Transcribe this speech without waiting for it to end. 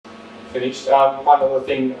finished. One other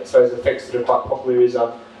thing, I suppose, effects that are quite popular is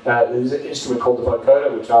there's an instrument called the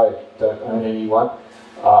vocoder, which I don't own anyone.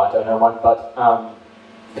 I don't know one, but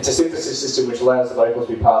it's a synthesis system which allows the vocals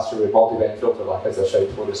to be passed through a multiband filter, like as I showed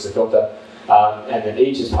before, just the filter. And then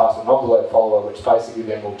each is passed an envelope follower, which basically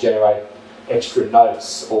then will generate extra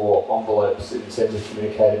notes or envelopes in terms of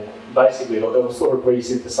communicating. Basically, it will sort of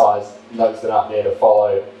re-synthesize notes that aren't there to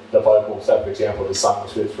follow the vocal. So, for example, the sung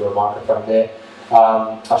was through a microphone there.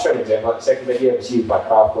 I'll show you an example in a second, but here it's used by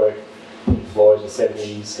Kraftwerk, Pink Floyd, the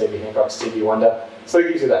 70s, Herbie Hancock, Stevie Wonder. So it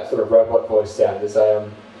gives you that sort of robot voice sound. There's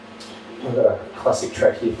I've got a classic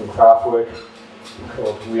track here from Kraftwerk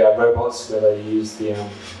called We Are Robots, where they use the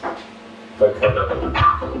vocoder.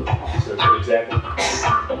 So a good example.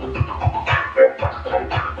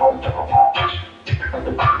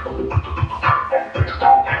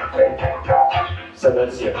 So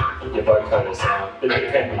that's your vocoder sound. It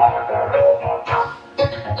can be.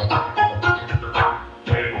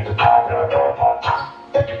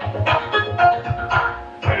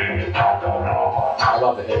 I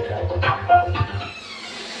love the haircut.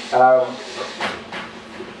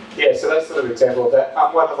 Yeah, so that's sort of an example of that.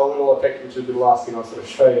 One of the little effects, which would be the last thing I'll sort of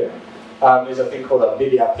show you, is a thing called a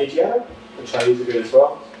midi arpeggiator, which I use a bit as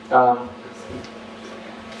well.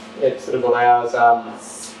 It sort of allows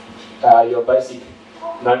your basic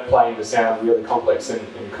note playing to sound really complex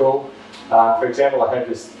and cool. For example, I have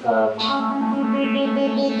this,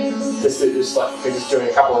 just doing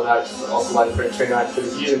a couple of notes, oscillating for 2 notes, but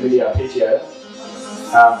if you use a midi arpeggiator,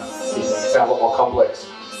 it can sound a lot more complex.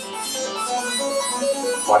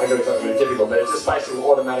 Well, I can do it something really difficult, but it just basically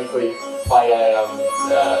automatically play an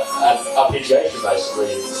arpeggiation,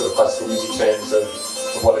 basically, in sort of classical music terms of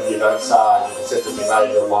whatever your notes are. You can set them in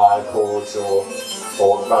major or minor chords, or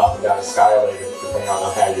run up and down a scale, even depending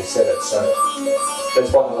on how you set it. So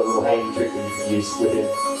that's one of the little handy tricks that you can use within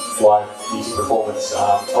live music performance.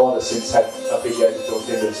 A lot of synths have arpeggiators built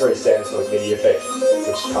in, but it's very standard sort of MIDI effect,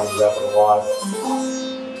 which comes up on live.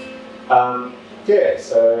 Yeah,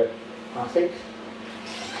 so I think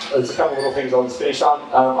there's a couple of little things I'll just finish on.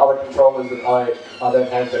 Other controllers that I don't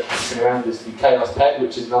have that are around is the Kaos pad,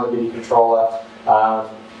 which is not a MIDI controller,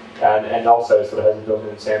 and also sort of has a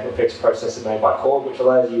built-in sample effects processor made by Chord, which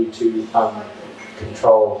allows you to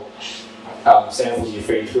control samples you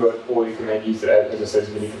feed through it, or you can then use it as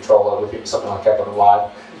a MIDI controller within something like Apell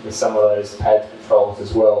Live with some of those pad controls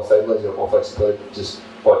as well. So it allows you more flexibility than just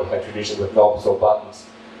what you had traditionally with knobs or buttons.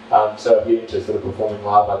 So if you're into sort of performing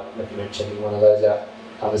live, I'd recommend checking one of those out.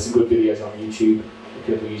 There's some good videos on YouTube if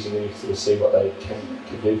people are using them to sort of see what they can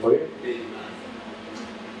do for you.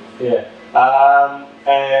 Yeah.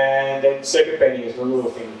 And then circuit bending is another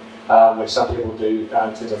little thing which some people do in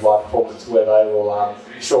terms of live performance, where they will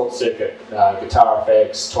short circuit guitar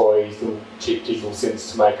effects, toys, little cheap digital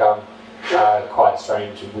synths to make quite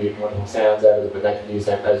strange and weird wonderful sounds out of them, and they can use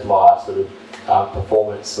them as live sort of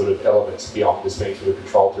performance sort of elements beyond just being sort of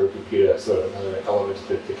controlled through a computer. Sort of another element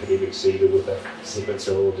that can be mixed either with a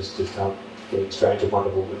sequencer or just getting strange and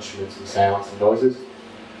wonderful instruments and sounds and noises.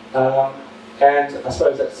 And I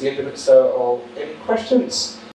suppose that's the end of it. So, any questions?